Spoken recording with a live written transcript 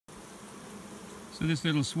So this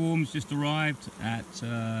little swarm's just arrived at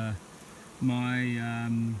I've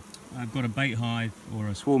got a bait hive or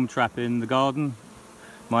a swarm trap in the garden.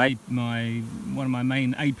 One of my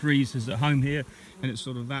main apiaries is at home here, and it's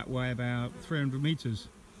sort of that way about 300 meters.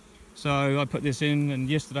 So I put this in, and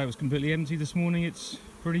yesterday it was completely empty. This morning it's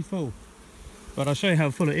pretty full, but I'll show you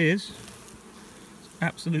how full it is. It's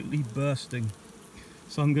absolutely bursting.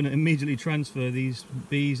 So I'm going to immediately transfer these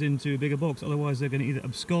bees into a bigger box, otherwise they're going to either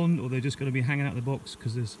abscond or they're just going to be hanging out the box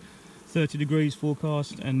because there's 30 degrees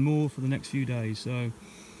forecast and more for the next few days. So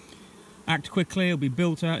act quickly, it'll be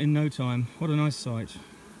built out in no time. What a nice sight.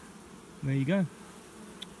 There you go.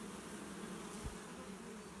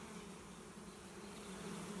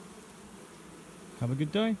 Have a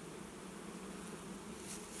good day.